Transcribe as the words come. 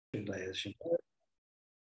Day, as you know.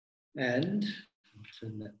 And I'll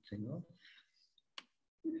turn that thing off.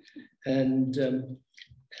 And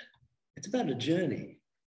it's about a journey.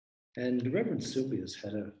 And Reverend Sylvia's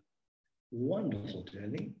had a wonderful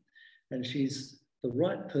journey, and she's the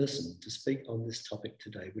right person to speak on this topic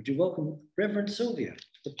today. Would you welcome Reverend Sylvia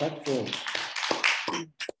to the platform?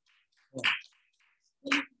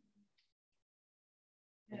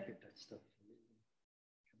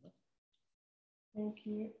 Thank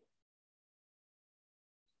you.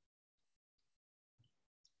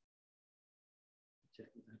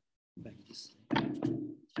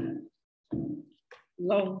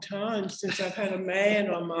 Long time since I've had a man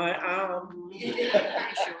on my arm.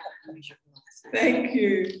 Thank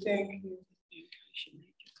you, thank you.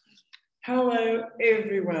 Hello,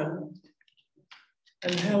 everyone.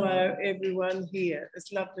 And hello, everyone here.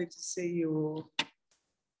 It's lovely to see you all.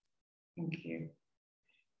 Thank you.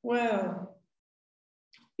 Well,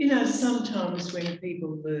 you know, sometimes when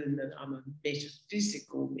people learn that I'm a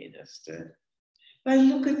metaphysical minister, they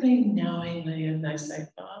look at me knowingly and they say,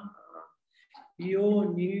 "Oh,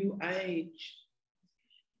 you're new age."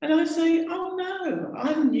 And I say, "Oh no,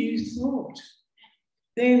 I'm new thought."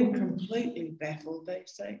 Then completely baffled, they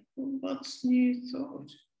say, "Well, what's new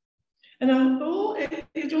thought?" And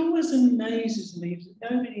it always amazes me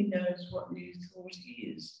that nobody knows what new thought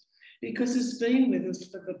is, because it's been with us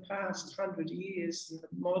for the past 100 years in the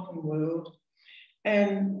modern world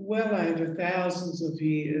and well over thousands of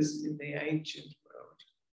years in the ancient world.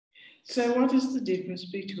 So what is the difference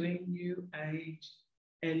between new age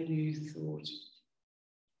and new thought?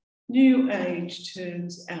 New age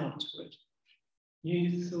turns outward.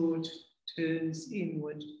 New thought turns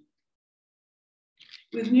inward.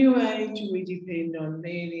 With new age, we depend on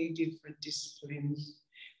many different disciplines.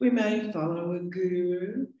 We may follow a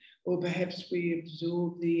guru, or perhaps we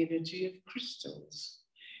absorb the energy of crystals.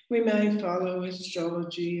 We may follow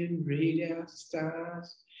astrology and read our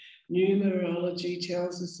stars. Numerology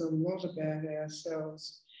tells us a lot about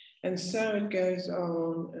ourselves, and so it goes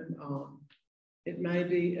on and on. It may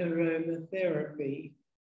be aromatherapy,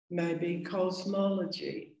 maybe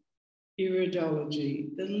cosmology,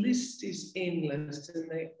 iridology. The list is endless and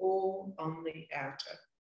they're all on the outer.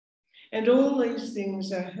 And all these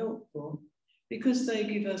things are helpful because they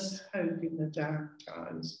give us hope in the dark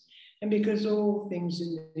times, and because all things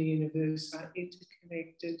in the universe are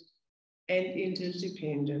interconnected and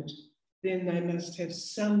interdependent, then they must have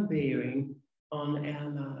some bearing on our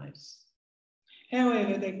lives.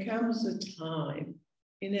 However, there comes a time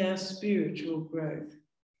in our spiritual growth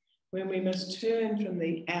when we must turn from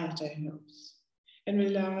the outer helps and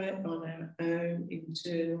rely on our own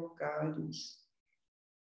internal guidance,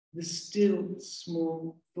 the still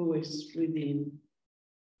small voice within.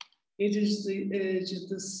 It is the urge of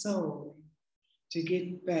the soul to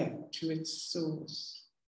get back to its source.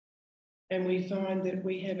 And we find that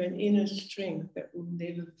we have an inner strength that will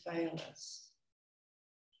never fail us.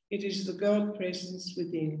 It is the God presence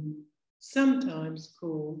within, sometimes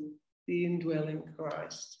called the indwelling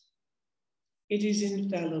Christ. It is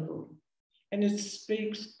infallible, and it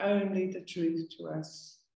speaks only the truth to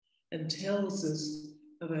us and tells us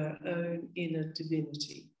of our own inner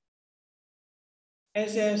divinity.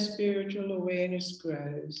 As our spiritual awareness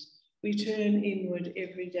grows, we turn inward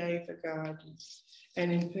every day for guidance,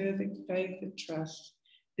 and in perfect faith and trust,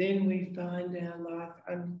 then we find our life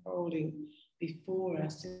unfolding before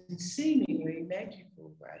us in seemingly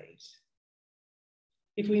magical ways.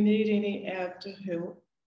 If we need any outer help,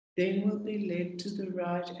 then we'll be led to the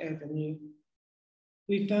right avenue.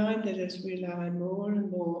 We find that as we rely more and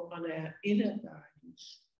more on our inner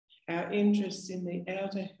guidance, our interest in the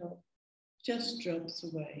outer help just drops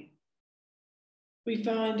away. We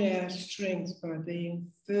find our strength by being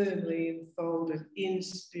firmly enfolded in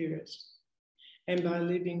spirit and by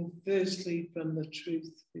living firstly from the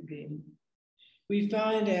truth within. We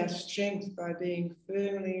find our strength by being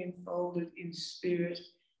firmly enfolded in spirit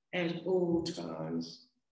at all times.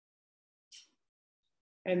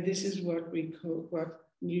 And this is what we call,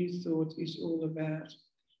 what New Thought is all about.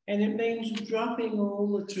 And it means dropping all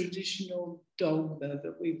the traditional dogma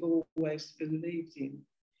that we've always believed in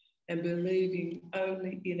and believing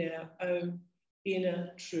only in our own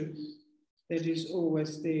inner truth that is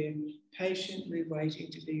always there, patiently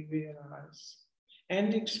waiting to be realised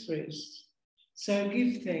and expressed. So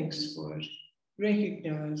give thanks for it,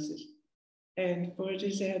 recognise it, and for it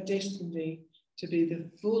is our destiny to be the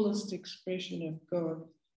fullest expression of God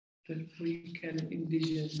that we can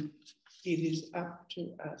envision. It is up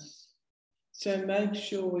to us. So make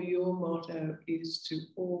sure your motto is to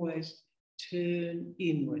always turn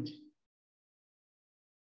inward.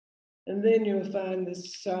 And then you'll find the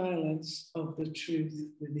silence of the truth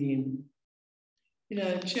within. You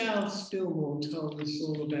know, Charles Fillmore told us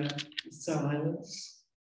all about the silence.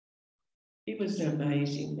 He was an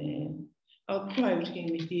amazing man. I'll quote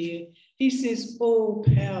him here. He says, all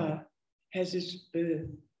power has its birth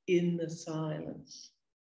in the silence.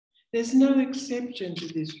 There's no exception to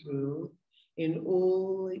this rule in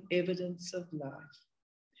all the evidence of life.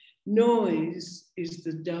 Noise is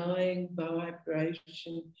the dying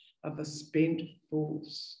vibration of a spent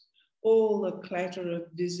force. All the clatter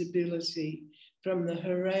of visibility, from the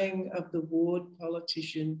harangue of the ward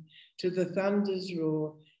politician to the thunder's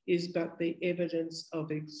roar, is but the evidence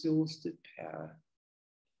of exhausted power.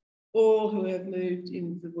 All who have moved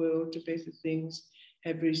into the world to better things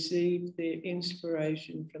have received their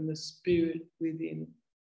inspiration from the spirit within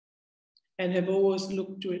and have always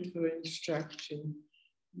looked to it for instruction.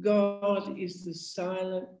 God is the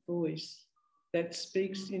silent voice that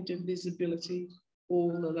speaks into visibility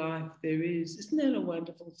all the life there is. Isn't that a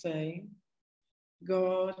wonderful saying?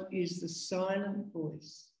 God is the silent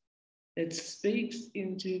voice that speaks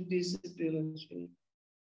into visibility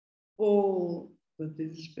all the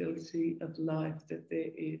visibility of life that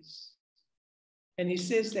there is. And he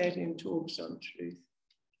says that in Talks on Truth.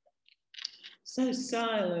 So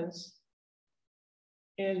silence,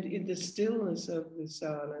 and in the stillness of the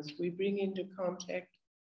silence, we bring into contact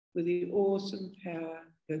with the awesome power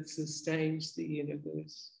that sustains the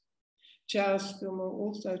universe. Charles Fillmore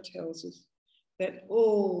also tells us that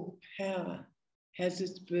all power has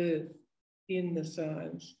its birth in the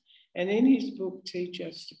silence. And in his book, Teach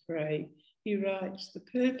Us to Pray, he writes, the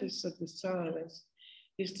purpose of the silence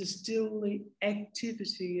is to still the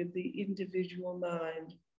activity of the individual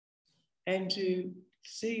mind and to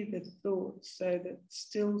see the thoughts so that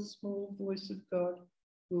still small voice of God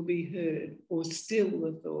will be heard, or still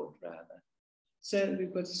the thought rather, so that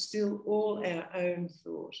we've got still all our own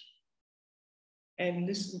thought and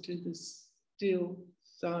listen to the still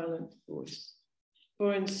silent voice.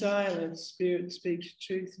 For in silence, Spirit speaks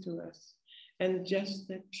truth to us, and just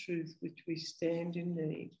that truth which we stand in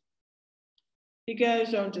need. He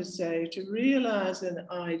goes on to say, to realise an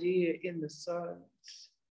idea in the silence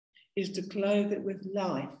is to clothe it with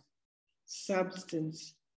life,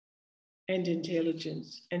 substance, and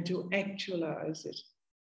intelligence, and to actualise it,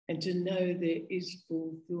 and to know there is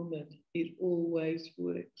fulfilment. It always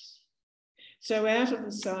works. So out of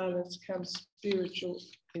the silence comes spiritual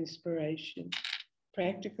inspiration,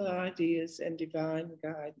 practical ideas, and divine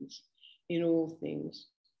guidance in all things.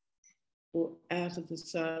 For out of the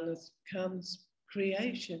silence comes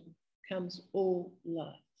creation, comes all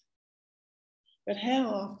life. But how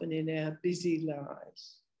often in our busy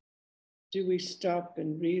lives do we stop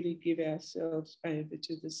and really give ourselves over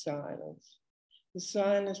to the silence? The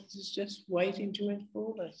silence is just waiting to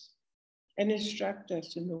inform us and instruct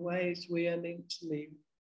us in the ways we are meant to live.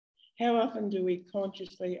 How often do we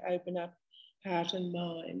consciously open up heart and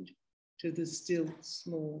mind to the still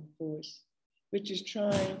small voice, which is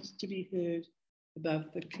trying to be heard above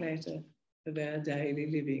the clatter of our daily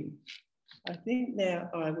living? I think now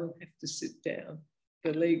I will have to sit down.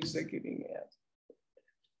 The legs are giving out.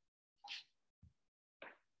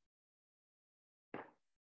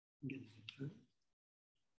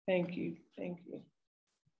 Thank you, thank you.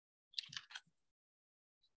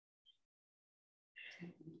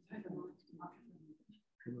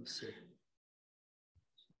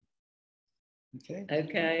 Okay.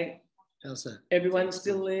 Okay. How's that? Everyone's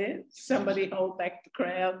still there? Somebody hold back the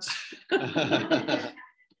crowds.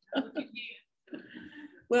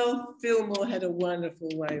 Well, Fillmore had a wonderful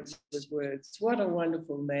way with words. What a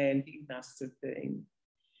wonderful man he must have been.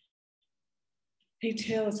 He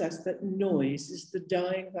tells us that noise is the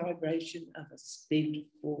dying vibration of a spent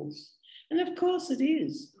force. And of course it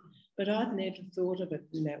is, but I'd never thought of it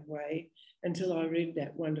in that way until I read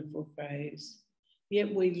that wonderful phrase.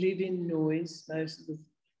 Yet we live in noise most of the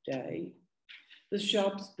day. The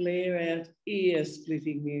shops blare out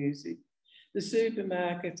ear-splitting music. The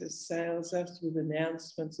supermarket assails us with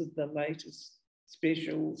announcements of the latest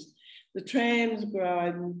specials. The trams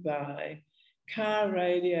grind by. Car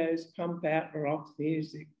radios pump out rock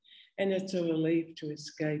music, and it's a relief to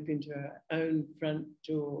escape into our own front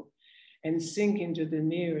door and sink into the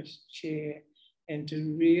nearest chair and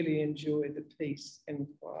to really enjoy the peace and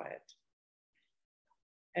quiet.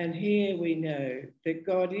 And here we know that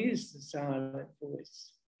God is the silent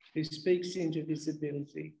voice who speaks into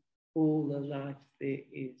visibility all the life there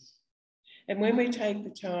is. And when we take the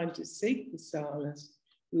time to seek the silence,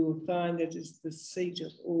 we will find that it's the seat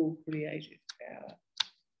of all creative power.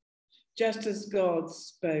 Just as God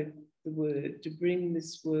spoke the word to bring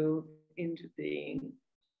this world into being,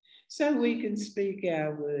 so we can speak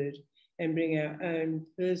our word and bring our own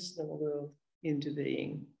personal world into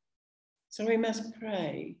being. So we must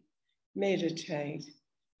pray, meditate,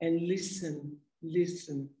 and listen,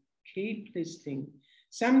 keep listening.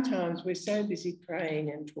 Sometimes we're so busy praying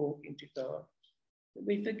and talking to God that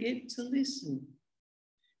we forget to listen.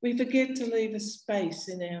 We forget to leave a space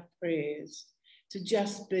in our prayers to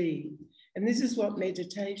just be. And this is what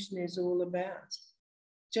meditation is all about.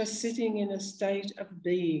 Just sitting in a state of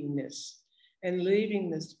beingness and leaving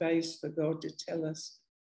the space for God to tell us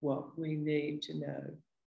what we need to know.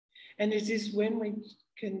 And it is when we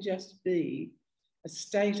can just be, a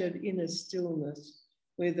state of inner stillness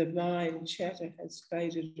where the mind chatter has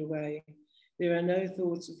faded away. There are no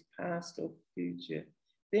thoughts of past or future.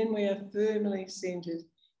 Then we are firmly centered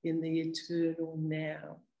in the eternal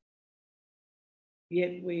now.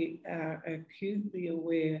 Yet we are acutely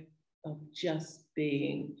aware of just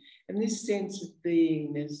being. And this sense of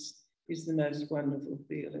beingness is the most wonderful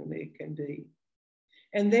feeling there can be.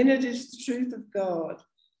 And then it is the truth of God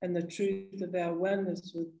and the truth of our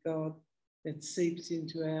oneness with God that seeps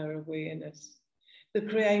into our awareness. The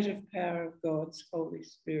creative power of God's Holy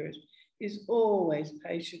Spirit is always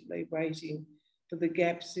patiently waiting for the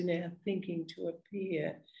gaps in our thinking to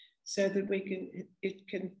appear so that it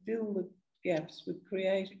can fill the gaps with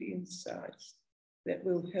creative insights that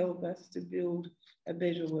will help us to build a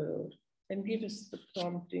better world and give us the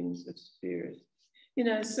promptings of spirit. You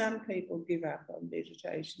know, some people give up on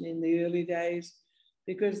meditation in the early days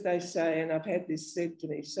because they say, and I've had this said to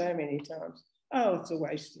me so many times, oh, it's a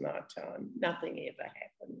waste of my time. Nothing ever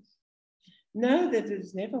happens. Know that it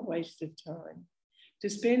is never a waste of time to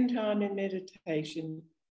spend time in meditation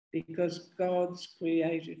because God's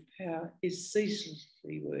creative power is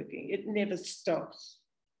ceaselessly working. It never stops.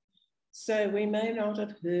 So we may not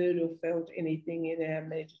have heard or felt anything in our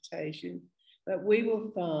meditation, but we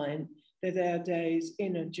will find that our days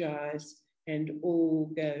energize and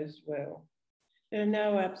all goes well. There are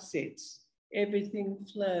no upsets. Everything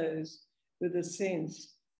flows with a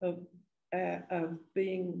sense of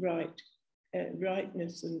being right,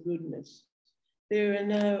 rightness and goodness. There are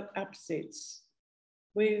no upsets.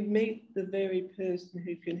 We meet the very person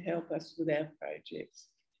who can help us with our projects.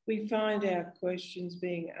 We find our questions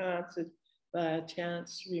being answered by a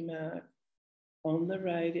chance remark on the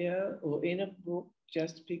radio or in a book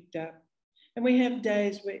just picked up. And we have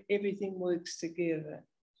days where everything works together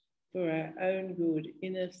for our own good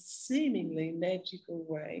in a seemingly magical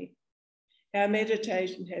way. Our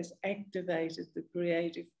meditation has activated the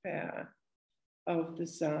creative power of the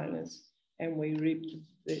silence, and we reap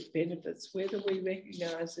the benefits whether we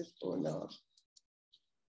recognize it or not.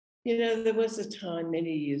 You know, there was a time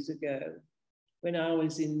many years ago when I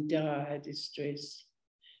was in dire distress.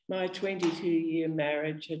 My 22-year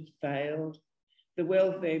marriage had failed. The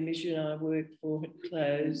welfare mission I worked for had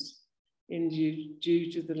closed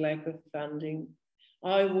due to the lack of funding.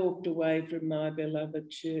 I walked away from my beloved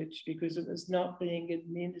church because it was not being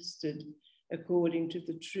administered according to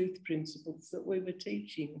the truth principles that we were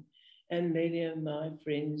teaching, and many of my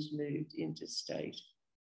friends moved interstate.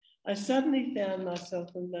 I suddenly found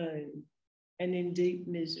myself alone and in deep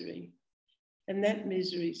misery, and that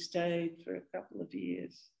misery stayed for a couple of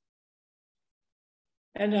years.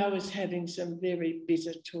 And I was having some very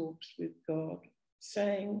bitter talks with God,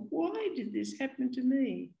 saying, why did this happen to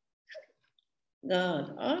me?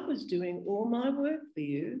 God, I was doing all my work for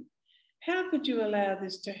you. How could you allow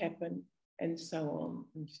this to happen? And so on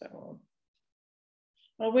and so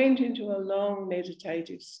on. I went into a long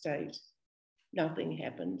meditative state. Nothing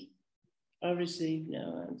happened. I received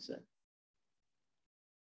no answer.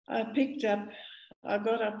 I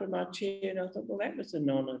got up from my chair and I thought, well, that was a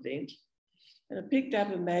non-event. And I picked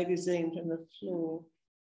up a magazine from the floor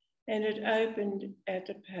and it opened at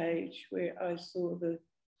a page where I saw the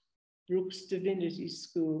Brooks Divinity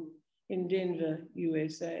School in Denver,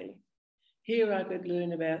 USA. Here I could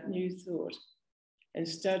learn about New Thought and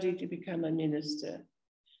study to become a minister.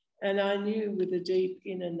 And I knew with a deep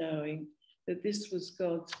inner knowing that this was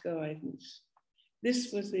God's guidance.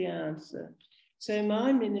 This was the answer. So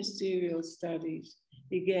my ministerial studies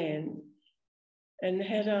began, and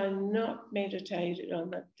had I not meditated on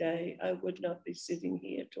that day, I would not be sitting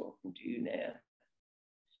here talking to you now.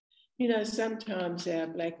 You know, sometimes our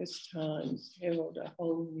blackest times herald a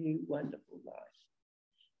whole new wonderful life.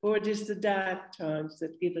 For it is the dark times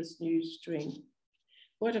that give us new strength.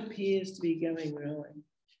 What appears to be going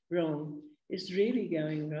wrong is really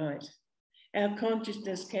going right. Our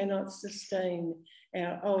consciousness cannot sustain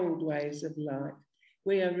our old ways of life.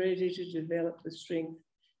 We are ready to develop the strength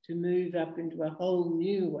to move up into a whole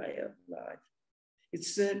new way of life. It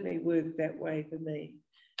certainly worked that way for me.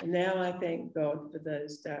 And now I thank God for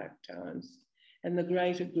those dark times and the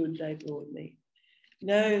greater good they brought me.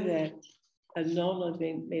 Know that a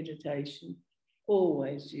non-event meditation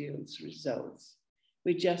always yields results.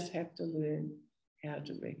 We just have to learn how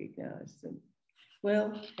to recognize them.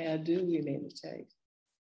 Well, how do we meditate?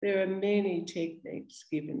 There are many techniques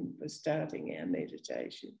given for starting our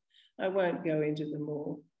meditation. I won't go into them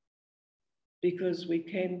all because we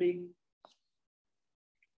can be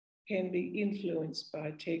influenced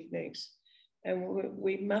by techniques, and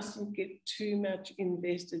we mustn't get too much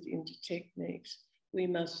invested into techniques. We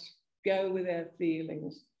must go with our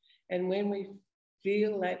feelings, and when we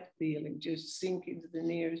feel that feeling, just sink into the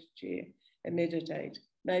nearest chair and meditate.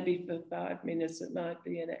 Maybe for 5 minutes, it might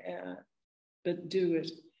be an hour, but do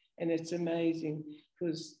it. And it's amazing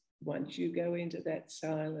because once you go into that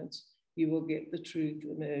silence, you will get the truth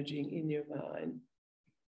emerging in your mind.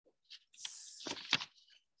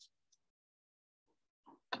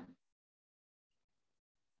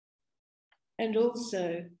 And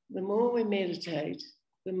also, the more we meditate,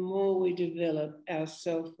 the more we develop our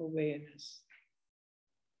self-awareness.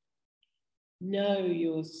 Know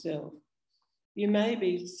yourself. You may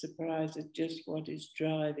be surprised at just what is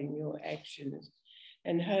driving your actions,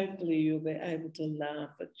 and hopefully you'll be able to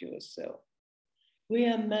laugh at yourself. We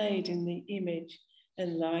are made in the image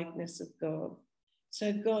and likeness of God.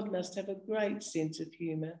 So God must have a great sense of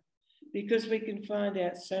humour, because we can find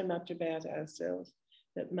out so much about ourselves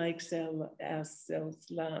that makes ourselves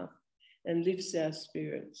laugh and lifts our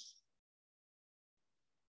spirits.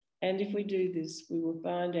 And if we do this, we will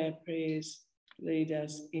find our prayers lead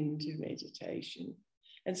us into meditation.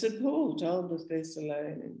 And so Paul told the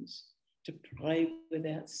Thessalonians to pray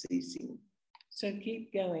without ceasing. So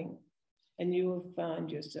keep going, and you will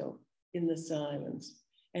find yourself in the silence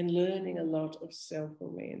and learning a lot of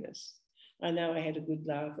self-awareness. I know I had a good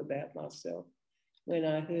laugh about myself when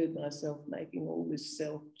I heard myself making all this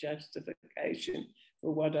self-justification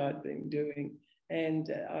for what I'd been doing.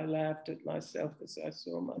 And I laughed at myself as I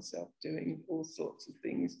saw myself doing all sorts of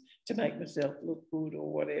things to make myself look good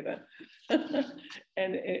or whatever.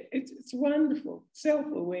 And it's wonderful.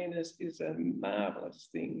 Self-awareness is a marvelous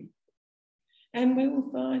thing. And we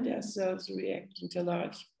will find ourselves reacting to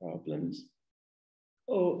life's problems,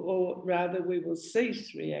 or rather we will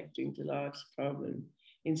cease reacting to life's problem.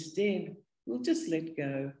 Instead, we'll just let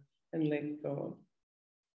go and let God.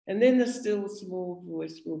 And then the still small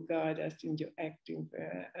voice will guide us into acting for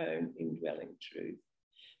our own indwelling truth.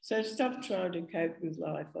 So stop trying to cope with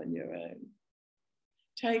life on your own.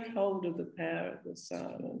 Take hold of the power of the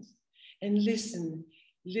silence and listen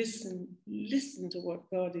to what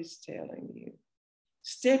God is telling you.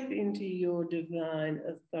 Step into your divine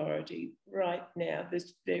authority right now,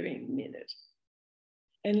 this very minute,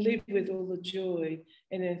 and live with all the joy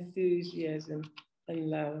and enthusiasm and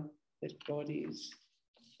love that God is.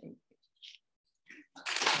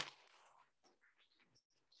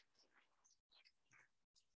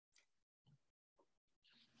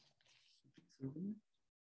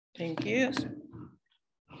 Thank you.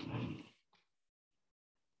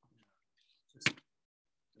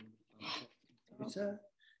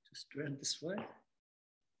 Just around this way.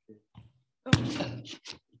 Oh.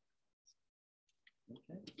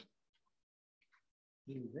 Okay.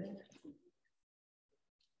 You there.